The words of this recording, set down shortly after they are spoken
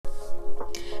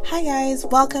Hi guys,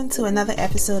 welcome to another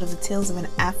episode of the Tales of an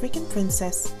African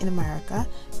Princess in America.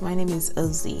 My name is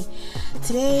Ozzy.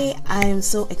 Today I am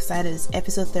so excited. It's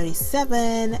episode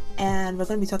 37 and we're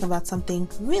going to be talking about something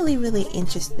really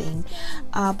interesting.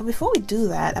 But before we do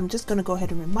that, I'm just going to go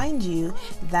ahead and remind you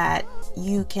that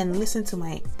you can listen to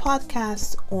my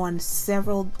podcast on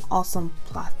several awesome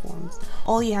platforms.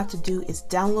 All you have to do is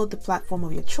download the platform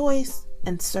of your choice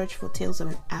and search for Tales of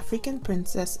an African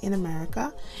Princess in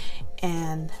America,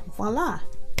 and voila,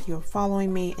 you're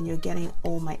following me and you're getting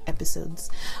all my episodes.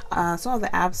 Some of the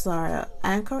apps are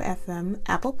Anchor FM,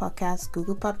 Apple Podcasts,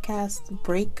 Google Podcasts,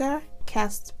 Breaker,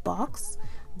 Castbox,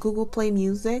 Google Play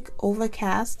Music,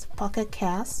 Overcast, Pocket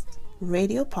Cast,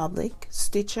 Radio Public,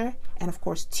 Stitcher, and of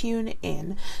course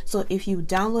TuneIn. So if you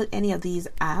download any of these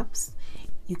apps,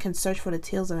 you can search for the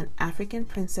Tales of an African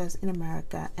Princess in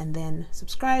America and then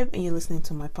subscribe, and you're listening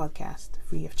to my podcast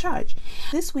free of charge.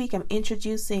 This week I'm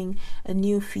introducing a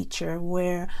new feature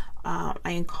where I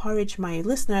encourage my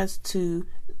listeners to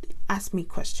ask me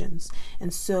questions.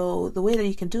 And so the way that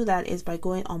you can do that is by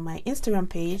going on my Instagram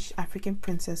page, African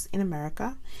Princess in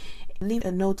America. Leave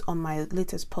a note on my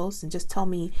latest post and just tell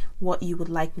me what you would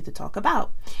like me to talk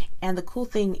about. And the cool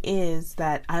thing is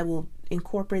that I will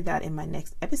incorporate that in my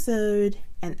next episode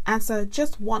and answer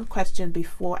just one question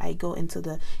before I go into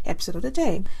the episode of the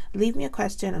day. Leave me a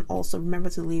question and also remember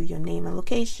to leave your name and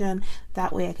location.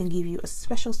 That way I can give you a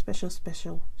special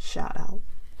shout out.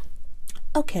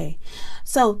 Okay,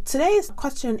 so today's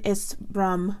question is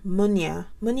from Munya.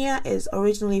 Munya is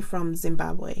originally from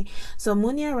Zimbabwe. So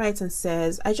Munya writes and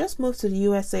says, I just moved to the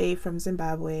USA from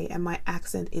Zimbabwe and my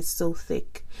accent is so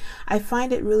thick. I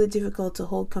find it really difficult to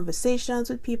hold conversations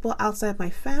with people outside my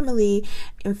family.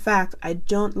 In fact, I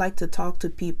don't like to talk to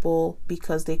people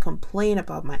because they complain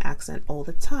about my accent all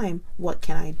the time. What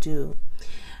can I do?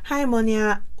 Hi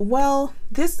Monia. Well,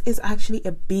 this is actually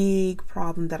a big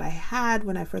problem that I had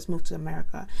when I first moved to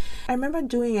America. I remember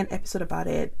doing an episode about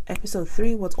it. Episode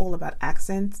 3 was all about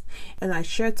accents, and I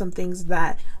shared some things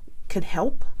that could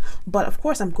help. But of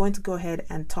course, I'm going to go ahead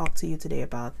and talk to you today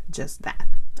about just that.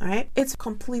 All right. It's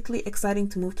completely exciting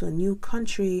to move to a new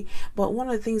country, but one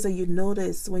of the things that you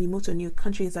notice when you move to a new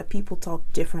country is that people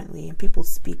talk differently and people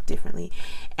speak differently,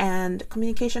 and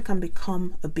communication can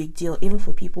become a big deal even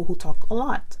for people who talk a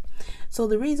lot. So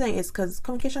the reason is because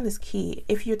communication is key.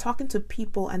 If you're talking to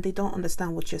people and they don't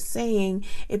understand what you're saying,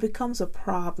 it becomes a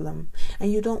problem,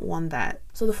 and you don't want that.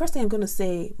 So the first thing I'm going to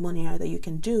say, Monia, that you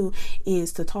can do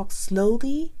is to talk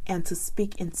slowly and to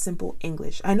speak in simple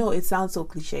English. I know it sounds so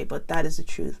cliche, but that is the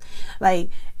truth.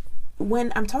 Like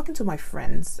when I'm talking to my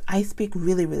friends, I speak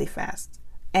really fast,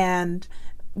 and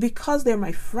because they're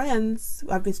my friends,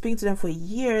 I've been speaking to them for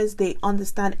years, they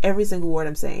understand every single word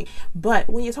I'm saying. But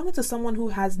when you're talking to someone who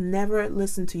has never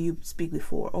listened to you speak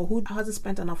before, or who hasn't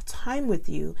spent enough time with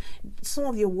you, some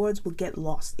of your words will get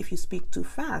lost if you speak too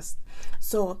fast.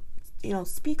 So,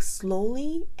 speak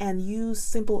slowly and use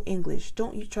simple English.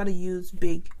 Don't you try to use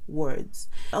big words.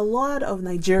 A lot of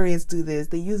Nigerians do this.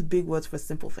 They use big words for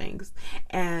simple things.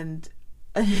 And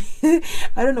I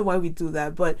don't know why we do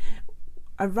that, but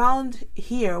around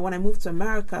here, when I moved to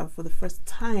America for the first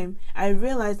time, I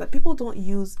realized that people don't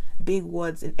use big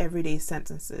words in everyday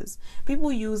sentences.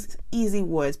 People use easy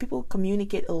words. People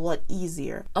communicate a lot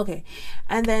easier. Okay,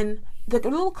 and then the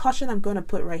little caution I'm going to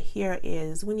put right here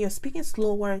is when you're speaking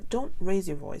slower, don't raise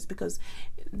your voice, because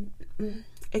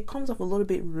it comes off a little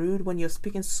bit rude when you're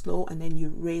speaking slow and then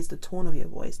you raise the tone of your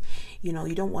voice. You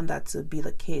don't want that to be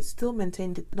the case. Still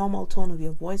maintain the normal tone of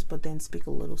your voice, but then speak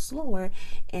a little slower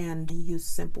and use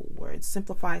simple words.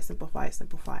 Simplify.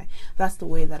 That's the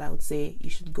way that I would say you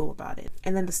should go about it.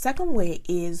 And then the second way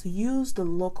is use the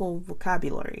local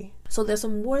vocabulary. So there's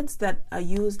some words that are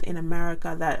used in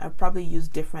America that are probably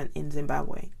used different in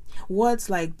Zimbabwe. Words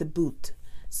like the boot.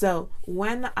 So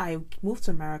when I moved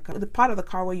to America, the part of the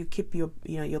car where you keep your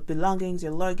belongings,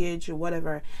 your luggage or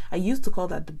whatever, I used to call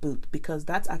that the boot, because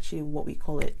that's actually what we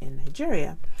call it in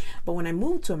Nigeria. But when I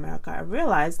moved to America, I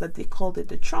realized that they called it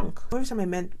the trunk. Every time I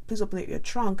meant, please open up your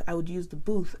trunk, I would use the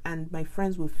boot, and my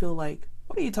friends would feel like,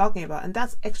 what are you talking about? And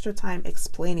that's extra time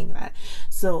explaining that.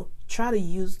 So try to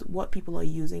use what people are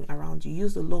using around you.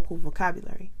 Use the local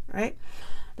vocabulary, right?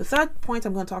 The third point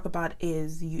I'm going to talk about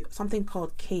is something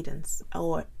called cadence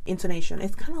or intonation.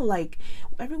 It's kind of like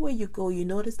everywhere you go, you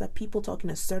notice that people talk in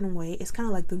a certain way. It's kind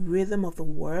of like the rhythm of the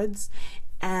words.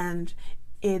 And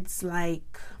it's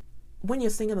like when you're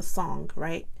singing a song,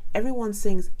 right? Everyone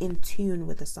sings in tune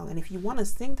with the song. And if you want to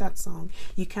sing that song,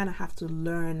 you kind of have to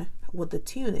learn what the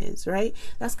tune is, right?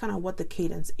 That's kind of what the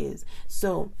cadence is.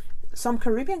 So some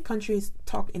Caribbean countries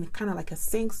talk in kind of like a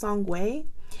sing-song way.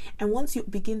 And once you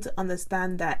begin to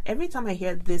understand that every time I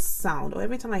hear this sound or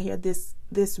every time I hear this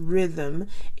rhythm,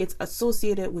 it's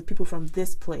associated with people from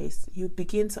this place, you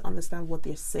begin to understand what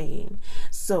they're saying.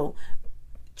 So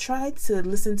try to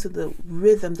listen to the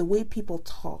rhythm, the way people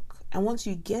talk. And once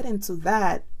you get into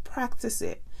that, practice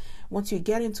it. Once you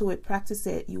get into it, practice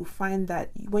it, you'll find that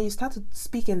when you start to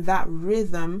speak in that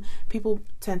rhythm, people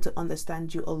tend to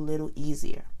understand you a little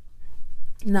easier.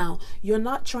 Now, you're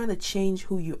not trying to change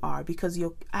who you are, because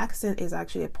your accent is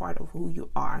actually a part of who you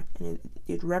are, and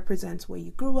it represents where you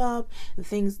grew up,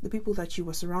 the people that you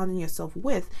were surrounding yourself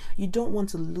with. You don't want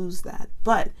to lose that.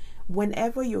 But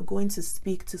whenever you're going to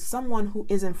speak to someone who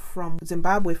isn't from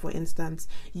Zimbabwe, for instance,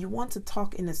 you want to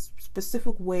talk in a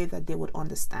specific way that they would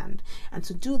understand. And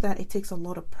to do that, it takes a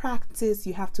lot of practice.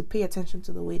 You have to pay attention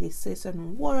to the way they say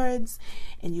certain words,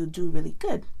 and you'll do really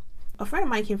good. A friend of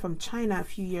mine came from China a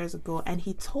few years ago, and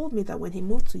he told me that when he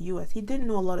moved to US, he didn't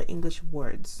know a lot of English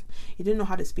words. He didn't know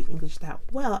how to speak English that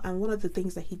well. And one of the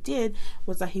things that he did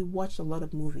was that he watched a lot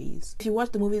of movies. If you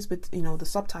watch the movies with, the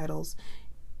subtitles,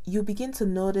 you begin to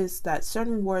notice that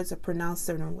certain words are pronounced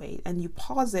certain way, and you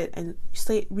pause it and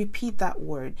repeat that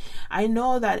word. I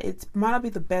know that it might not be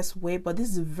the best way, but this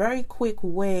is a very quick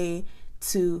way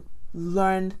to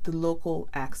learn the local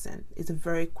accent. It's a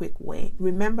very quick way.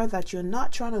 Remember that you're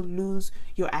not trying to lose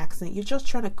your accent. You're just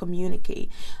trying to communicate.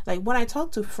 Like when I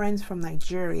talk to friends from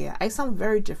Nigeria, I sound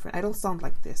very different. I don't sound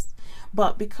like this.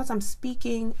 But because I'm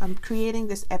creating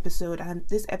this episode, and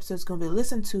this episode is going to be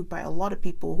listened to by a lot of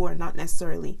people who are not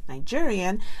necessarily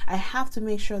Nigerian, I have to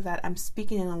make sure that I'm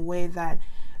speaking in a way that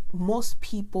most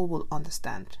people will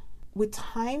understand. With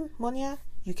time, Monia,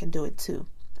 you can do it too.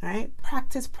 All right,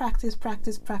 practice.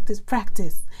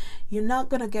 You're not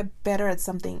gonna get better at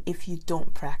something if you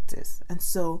don't practice, and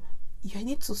so you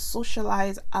need to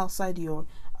socialize outside your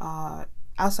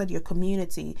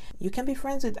community. You can be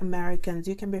friends with Americans.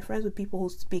 You can be friends with people who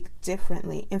speak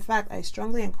differently. In fact, I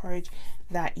strongly encourage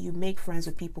that you make friends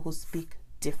with people who speak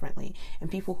differently,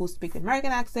 and people who speak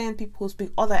American accent, people who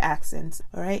speak other accents.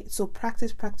 All right, so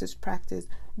practice.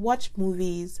 Watch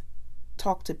movies,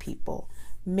 talk to people.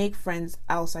 Make friends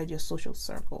outside your social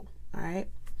circle, all right?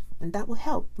 And that will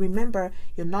help. Remember,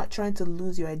 you're not trying to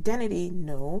lose your identity.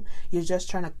 No, you're just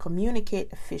trying to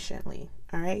communicate efficiently,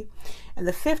 all right? And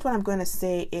the fifth one I'm going to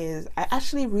say is, I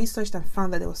actually researched and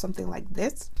found that there was something like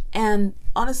this. And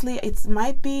honestly, it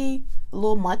might be a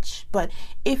little much, but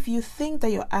if you think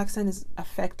that your accent is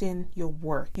affecting your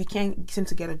work, you can't seem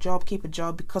to get a job, keep a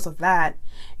job because of that,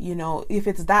 if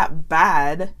it's that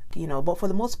bad, but for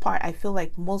the most part, I feel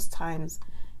like most times,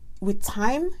 with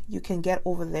time, you can get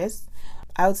over this.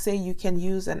 I would say you can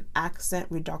use an accent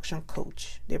reduction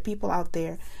coach. There are people out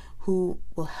there who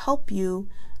will help you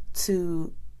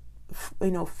to,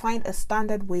 find a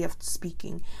standard way of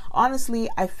speaking. Honestly,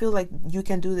 I feel like you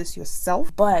can do this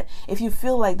yourself. But if you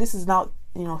feel like this is not,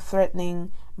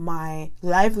 threatening my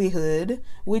livelihood,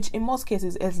 which in most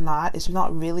cases it's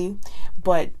not really.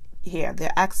 But here, there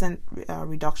are accent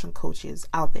reduction coaches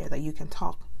out there that you can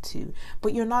talk to,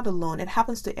 but you're not alone. It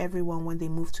happens to everyone when they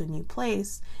move to a new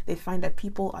place. They find that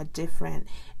people are different,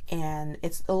 and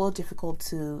it's a little difficult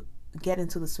to get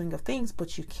into the swing of things,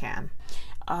 but you can.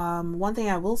 One thing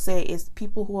I will say is,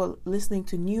 people who are listening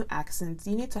to new accents,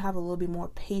 you need to have a little bit more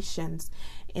patience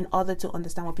in order to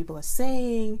understand what people are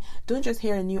saying. Don't just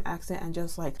hear a new accent and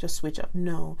just switch up.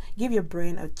 No, give your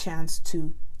brain a chance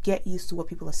to get used to what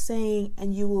people are saying,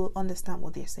 and you will understand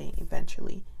what they're saying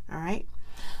eventually. All right?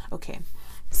 Okay.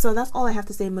 So that's all I have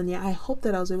to say, Monia. I hope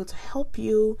that I was able to help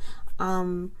you.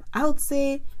 I would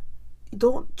say,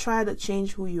 don't try to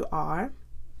change who you are.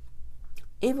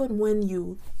 Even when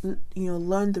you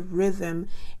learn the rhythm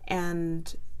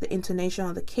and the intonation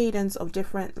or the cadence of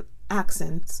different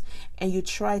accents, and you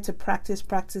try to practice,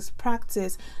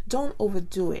 don't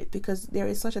overdo it, because there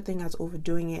is such a thing as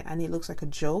overdoing it and it looks like a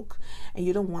joke, and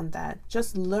you don't want that.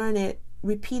 Just learn it.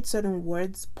 Repeat certain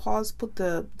words, pause, put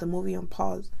the movie on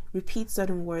pause, repeat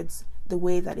certain words the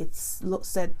way that it's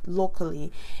said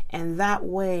locally, and that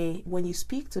way when you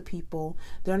speak to people,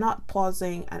 they're not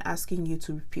pausing and asking you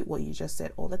to repeat what you just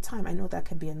said all the time. I know that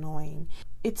can be annoying.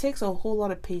 It takes a whole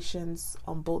lot of patience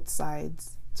on both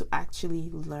sides to actually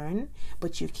learn,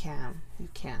 but you can,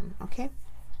 okay?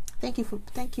 Thank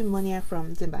you, Monia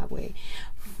from Zimbabwe,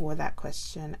 for that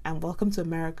question, and welcome to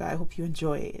America. I hope you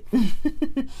enjoy it.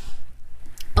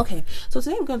 Okay, so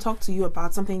today I'm going to talk to you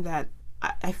about something that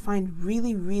I find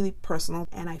really, really personal,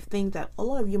 and I think that a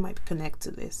lot of you might connect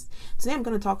to this. Today I'm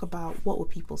going to talk about what will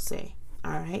people say,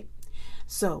 all right?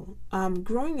 So,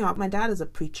 growing up, my dad is a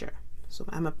preacher. So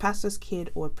I'm a pastor's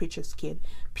kid or a preacher's kid,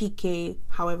 PK,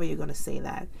 however you're going to say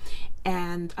that.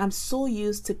 And I'm so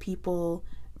used to people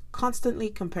constantly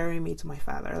comparing me to my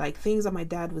father, like things that my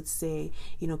dad would say.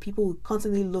 People would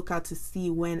constantly look out to see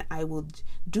when I would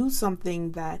do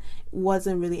something that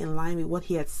wasn't really in line with what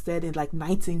he had said in like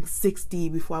 1960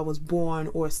 before I was born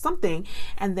or something,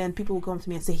 and then people would come to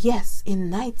me and say, yes,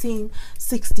 in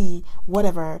 1960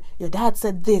 whatever, your dad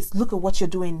said this, look at what you're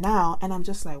doing now. And I'm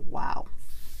just like, wow.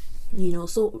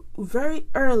 So very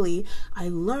early, I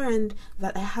learned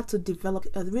that I had to develop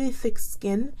a really thick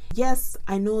skin. Yes,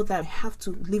 I know that I have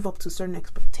to live up to certain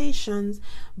expectations,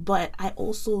 but I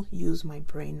also use my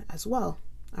brain as well.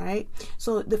 All right.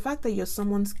 So the fact that you're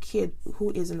someone's kid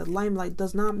who is in the limelight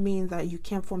does not mean that you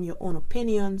can't form your own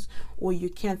opinions or you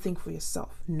can't think for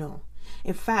yourself. No.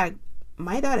 In fact,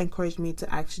 my dad encouraged me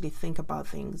to actually think about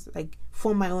things, like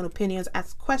form my own opinions,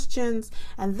 ask questions,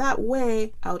 and that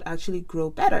way I would actually grow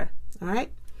better. All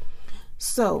right.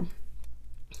 So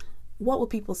what would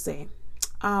people say?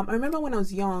 I remember when I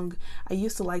was young, I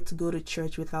used to like to go to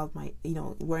church without my,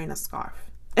 wearing a scarf.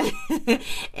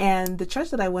 And the church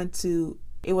that I went to,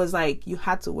 it was like you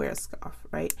had to wear a scarf,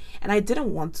 right? And I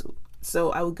didn't want to.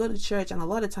 So I would go to church, and a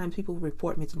lot of times people would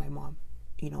report me to my mom.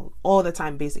 All the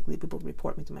time, basically, people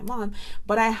report me to my mom.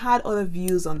 But I had other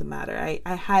views on the matter.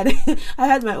 I had I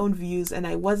had my own views, and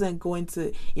I wasn't going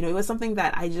to, it was something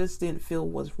that I just didn't feel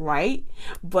was right.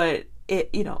 But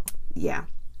it, yeah.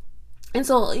 And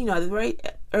so, at a very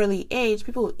early age,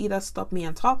 people would either stop me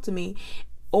and talk to me,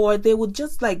 or they would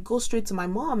just like go straight to my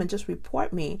mom and just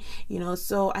report me,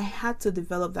 so I had to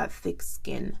develop that thick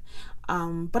skin.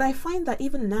 But I find that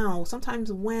even now,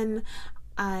 sometimes when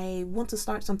I want to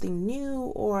start something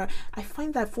new, or I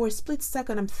find that for a split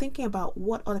second, I'm thinking about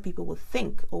what other people will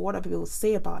think or what other people will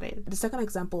say about it. The second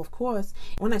example, of course,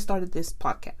 when I started this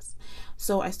podcast.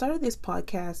 So I started this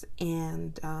podcast,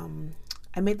 and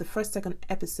I made the second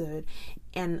episode,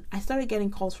 and I started getting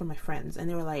calls from my friends, and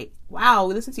they were like, wow,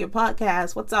 we listened to your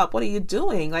podcast. What's up? What are you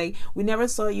doing? Like, we never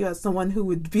saw you as someone who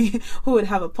would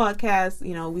have a podcast.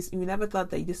 We never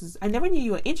thought that I never knew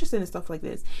you were interested in stuff like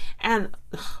this. And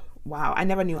wow, I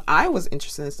never knew I was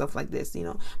interested in stuff like this,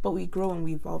 but we grow and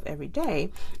we evolve every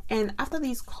day. And after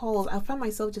these calls, I found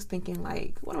myself just thinking,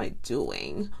 like, what am I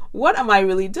doing? What am I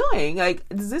really doing? Like,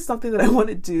 is this something that I want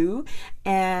to do?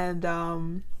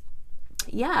 And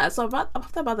yeah, so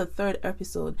after about the third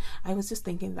episode, I was just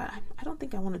thinking that I don't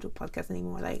think I want to do a podcast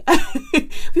anymore. Like,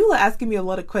 people are asking me a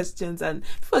lot of questions, and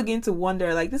people are getting to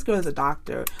wonder, like, this girl is a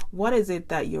doctor. What is it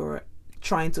that you're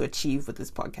trying to achieve with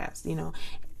this podcast?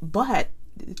 But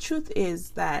the truth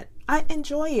is that I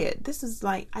enjoy it. This is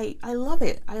like, I love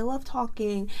it. I love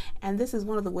talking, and this is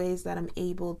one of the ways that I'm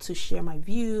able to share my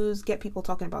views, get people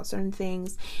talking about certain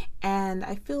things, and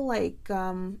I feel like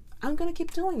I'm gonna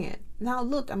keep doing it. Now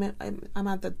look, I'm at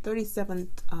the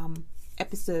 37th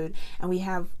episode, and we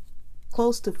have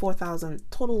close to 4,000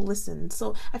 total listens.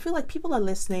 So I feel like people are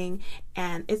listening,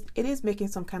 and it is making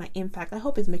some kind of impact. I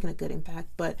hope it's making a good impact.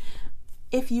 But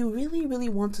if you really, really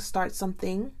want to start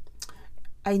something,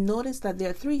 I noticed that there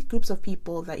are 3 groups of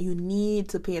people that you need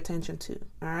to pay attention to.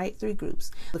 All right, 3 groups.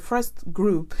 The first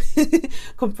group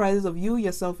comprises of you,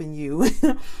 yourself, and you.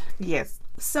 Yes,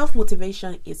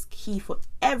 self-motivation is key for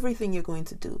everything you're going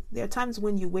to do. There are times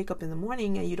when you wake up in the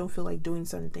morning and you don't feel like doing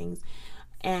certain things,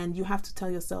 and you have to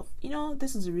tell yourself,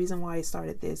 this is the reason why I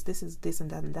started this. This is this and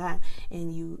that and that,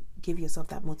 and you give yourself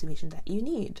that motivation that you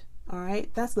need. All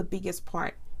right, that's the biggest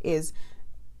part, is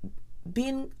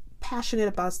being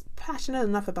passionate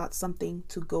enough about something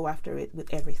to go after it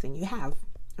with everything you have.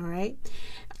 All right.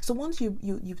 So once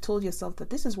you've told yourself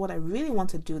that this is what I really want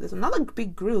to do, there's another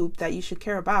big group that you should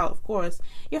care about, of course,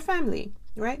 your family.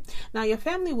 Right? Now, your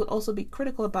family would also be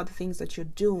critical about the things that you're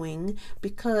doing,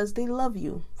 because they love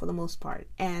you for the most part,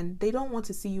 and they don't want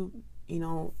to see you,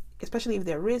 especially if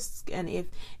there are risks, and if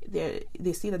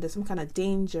they see that there's some kind of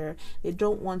danger, they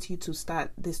don't want you to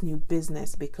start this new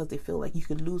business because they feel like you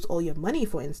could lose all your money,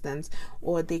 for instance,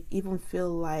 or they even feel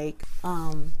like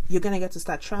you're gonna get to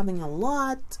start traveling a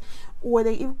lot, or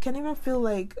they can even feel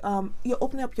like you're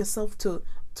opening up yourself to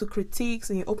critiques,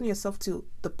 and you're opening yourself to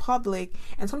the public,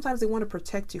 and sometimes they want to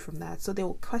protect you from that, so they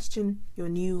will question your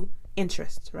new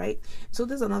interests, right? So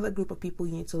there's another group of people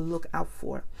you need to look out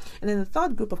for. And then the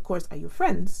third group, of course, are your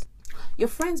friends. Your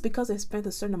friends, because they spent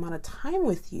a certain amount of time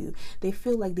with you, they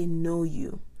feel like they know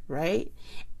you, right?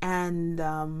 And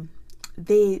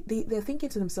they're thinking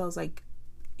to themselves, like,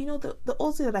 the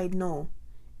Ozzy that I know,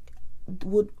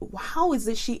 how is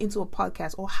she into a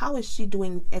podcast, or how is she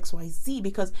doing XYZ?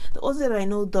 Because the Ozzy that I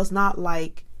know does not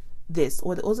like this,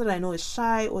 or the Ozo that I know is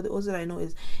shy, or the Ozo that I know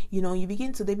is,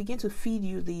 they begin to feed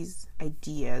you these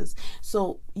ideas.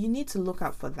 So you need to look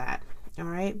out for that. All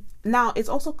right. Now, it's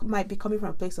also might be coming from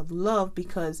a place of love,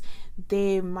 because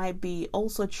they might be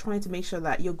also trying to make sure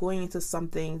that you're going into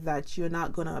something that you're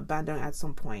not going to abandon at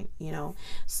some point,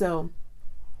 So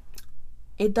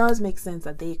it does make sense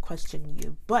that they question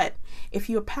you. But if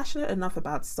you're passionate enough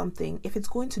about something, if it's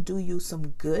going to do you some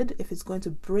good, if it's going to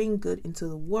bring good into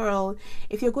the world,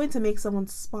 if you're going to make someone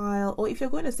smile, or if you're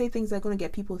going to say things that are going to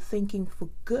get people thinking for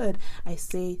good, I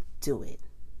say do it.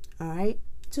 All right?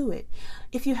 Do it.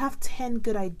 If you have 10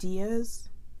 good ideas,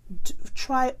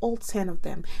 try all 10 of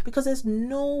them, because there's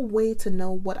no way to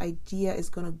know what idea is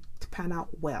going to pan out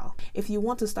well. If you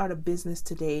want to start a business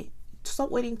today,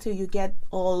 stop waiting till you get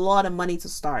a lot of money to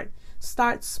start.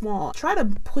 Start small. Try to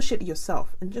push it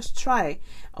yourself and just try.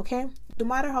 Okay? No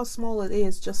matter how small it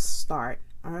is, just start.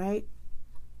 All right?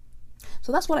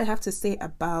 So that's what I have to say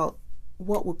about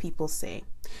what will people say.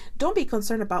 Don't be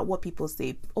concerned about what people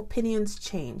say. Opinions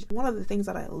change. One of the things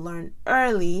that I learned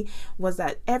early was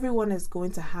that everyone is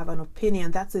going to have an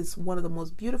opinion. That is one of the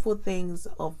most beautiful things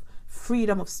of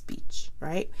freedom of speech,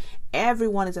 right?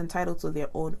 Everyone is entitled to their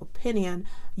own opinion.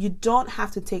 You don't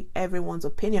have to take everyone's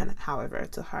opinion, however,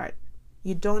 to heart.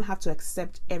 You don't have to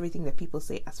accept everything that people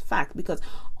say as fact, because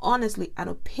honestly, an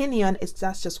opinion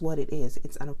that's just what it is.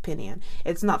 It's an opinion.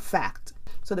 It's not fact.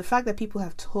 So the fact that people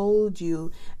have told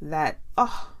you that,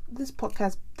 this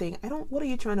podcast thing, what are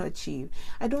you trying to achieve?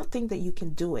 I don't think that you can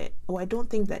do it, or I don't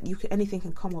think that anything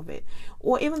can come of it.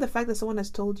 Or even the fact that someone has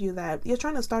told you that you're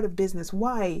trying to start a business.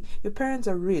 Why? Your parents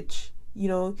are rich.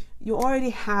 You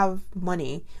already have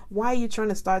money. Why are you trying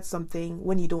to start something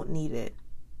when you don't need it?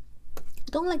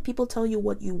 Don't let people tell you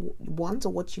what you want or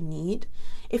what you need.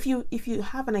 If you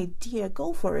have an idea,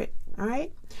 go for it. All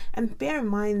right. And bear in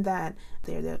mind that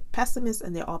they're pessimists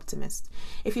and they're optimists.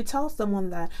 If you tell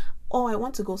someone that, I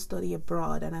want to go study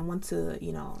abroad and I want to,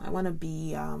 I want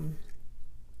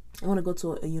to go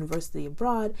to a university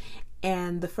abroad,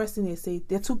 and the first thing they say,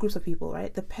 there are two groups of people,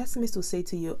 right? The pessimist will say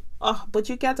to you, but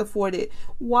you can't afford it.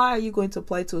 Why are you going to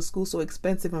apply to a school so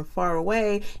expensive and far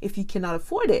away if you cannot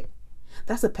afford it?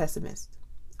 That's a pessimist.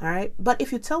 All right. But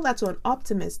if you tell that to an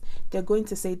optimist, they're going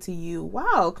to say to you,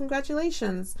 wow,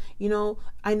 congratulations.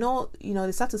 I know,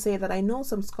 they start to say that I know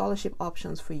some scholarship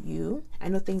options for you. I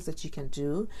know things that you can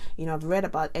do. I've read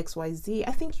about XYZ.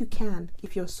 I think you can.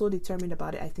 If you're so determined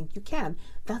about it, I think you can.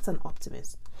 That's an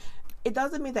optimist. It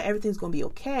doesn't mean that everything's going to be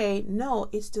okay. No,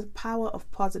 it's the power of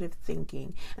positive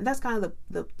thinking. And that's kind of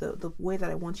the way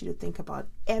that I want you to think about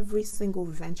every single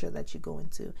venture that you go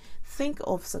into. Think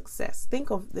of success. Think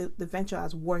of the venture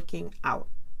as working out.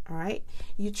 All right.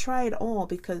 You try it all,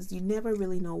 because you never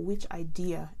really know which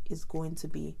idea is going to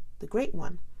be the great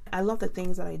one. I love the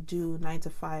things that I do 9 to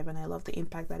 5, and I love the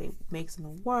impact that it makes in the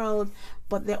world.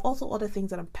 But there are also other things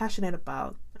that I'm passionate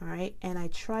about. All right. And I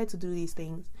try to do these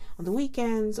things on the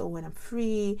weekends or when I'm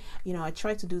free. I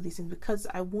try to do these things because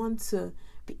I want to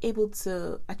be able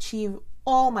to achieve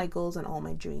all my goals and all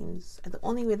my dreams. And the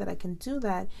only way that I can do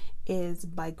that is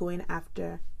by going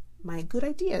after my good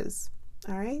ideas.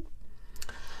 All right.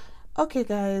 Okay,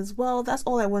 guys. Well, that's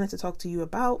all I wanted to talk to you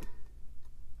about.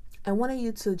 I wanted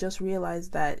you to just realize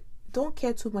that don't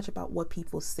care too much about what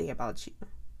people say about you.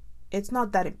 It's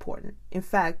not that important. In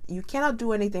fact, you cannot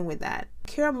do anything with that.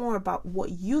 Care more about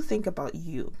what you think about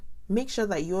you. Make sure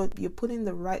that you're putting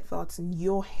the right thoughts in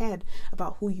your head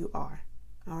about who you are.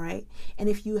 All right. And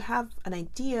if you have an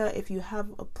idea, if you have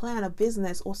a plan, a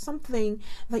business, or something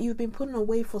that you've been putting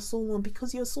away for so long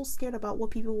because you're so scared about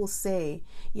what people will say,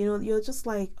 you're just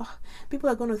like, people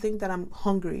are going to think that I'm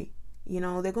hungry. They're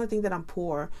going to think that I'm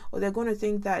poor, or they're going to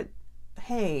think that,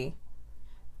 hey,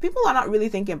 people are not really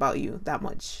thinking about you that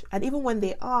much. And even when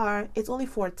they are, it's only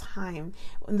for a time.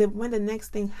 When the next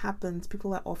thing happens,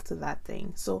 people are off to that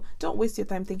thing. So don't waste your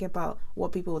time thinking about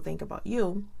what people will think about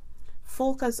you.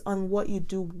 Focus on what you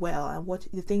do well and what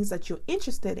the things that you're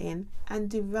interested in, and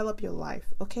develop your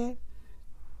life. Okay?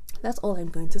 That's all I'm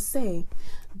going to say.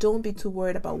 Don't be too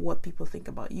worried about what people think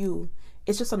about you.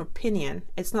 It's just an opinion.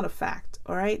 It's not a fact.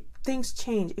 All right? Things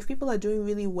change. If people are doing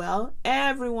really well,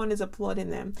 everyone is applauding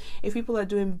them. If people are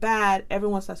doing bad,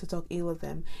 everyone starts to talk ill of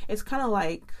them. It's kind of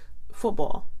like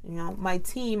football. My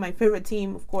team, my favorite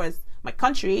team, of course, my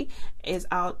country, is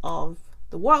out of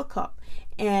the World Cup,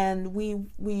 and we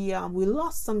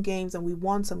lost some games and we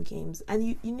won some games, and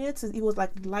you needed to. It was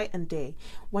like light and day.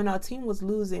 When our team was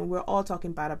losing, we're all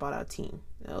talking bad about our team.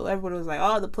 Everybody was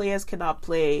like, the players cannot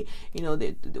play.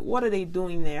 What are they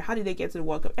doing there? How did they get to the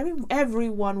World Cup?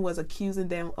 Everyone was accusing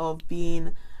them of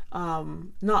being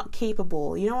not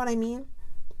capable. You know what I mean?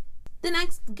 The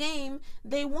next game,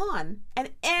 they won,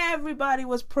 and everybody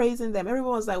was praising them.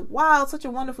 Everyone was like, wow, such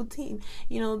a wonderful team.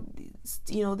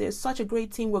 They're such a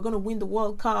great team. We're going to win the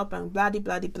World Cup and blah, blah,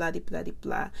 blah, blah, blah,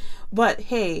 blah. But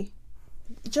hey,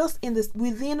 just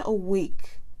within a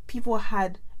week, people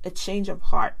had a change of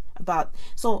heart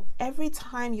so every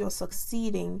time you're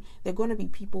succeeding, there are going to be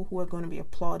people who are going to be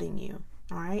applauding you.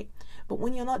 All right. But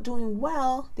when you're not doing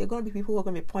well, there are going to be people who are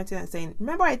going to be pointing and saying,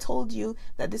 remember I told you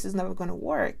that this is never going to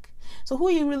work. So who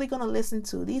are you really going to listen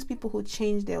to? These people who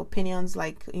change their opinions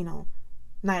like,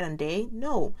 night and day?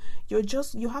 No,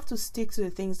 you have to stick to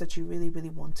the things that you really, really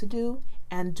want to do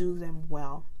and do them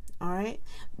well. All right,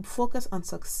 focus on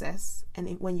success,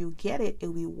 and when you get it,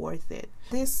 it'll be worth it.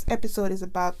 This episode is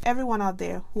about everyone out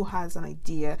there who has an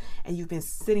idea and you've been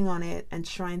sitting on it and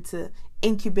trying to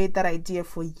incubate that idea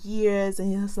for years,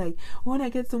 and you're just like, when I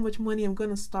get so much money, I'm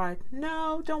gonna start.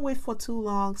 No, don't wait for too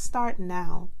long. Start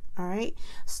now. All right,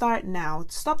 start now.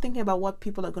 Stop thinking about what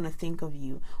people are going to think of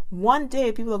you. One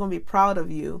day people are going to be proud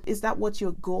of you. Is that what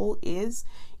your goal is?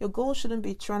 Your goal shouldn't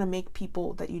be trying to make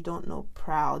people that you don't know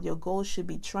proud. Your goal should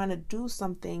be trying to do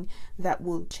something that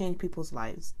will change people's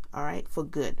lives. All right, for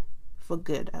good.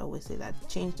 I always say that.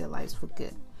 Change their lives for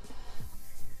good.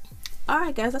 All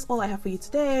right, guys, that's all I have for you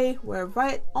today. We're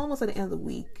right almost at the end of the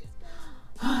week.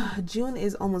 June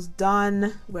is almost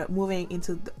done. We're moving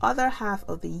into the other half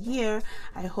of the year.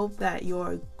 I hope that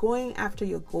you're going after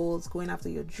your goals, going after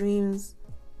your dreams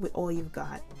with all you've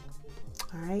got.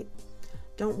 All right.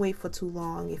 Don't wait for too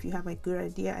long. If you have a good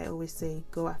idea, I always say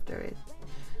go after it.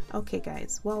 Okay,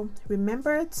 guys. Well,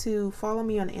 remember to follow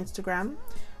me on Instagram,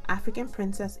 African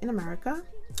Princess in America.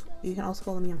 You can also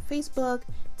follow me on Facebook,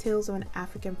 Tales of an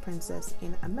African Princess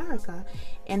in America.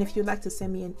 And if you'd like to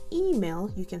send me an email,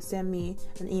 you can send me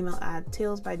an email at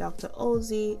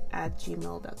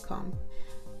talesbydroz@gmail.com.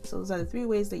 So those are the 3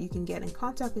 ways that you can get in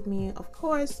contact with me. Of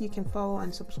course, you can follow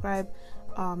and subscribe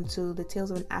to the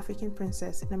Tales of an African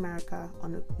Princess in America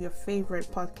on your favorite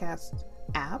podcast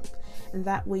app, and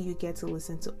that way you get to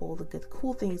listen to all the good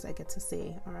cool things I get to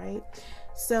say. All right,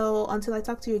 so until I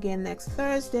talk to you again next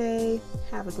Thursday,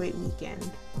 have a great weekend.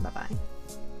 Bye bye.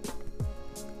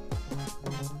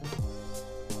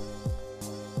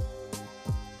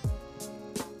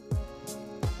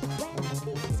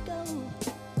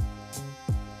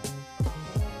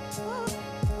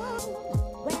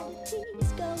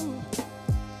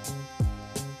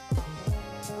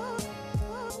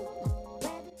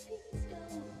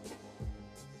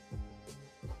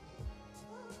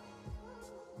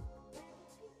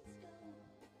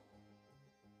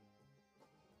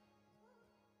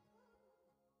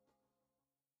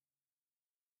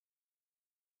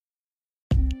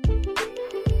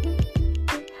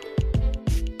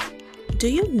 Do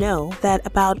you know that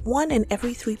about 1 in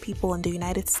every 3 people in the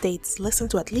United States listen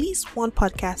to at least one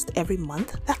podcast every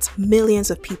month? That's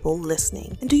millions of people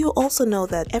listening. And do you also know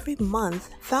that every month,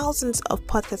 thousands of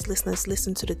podcast listeners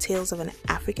listen to the Tales of an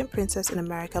African Princess in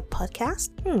America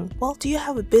podcast? Well, do you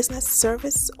have a business,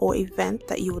 service, or event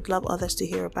that you would love others to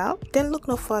hear about? Then look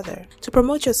no further. To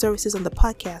promote your services on the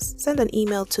podcast, send an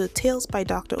email to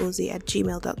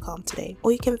talesbydroz@gmail.com today.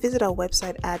 Or you can visit our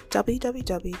website at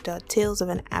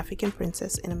www.talesofanaafricanprincessinamerica.com.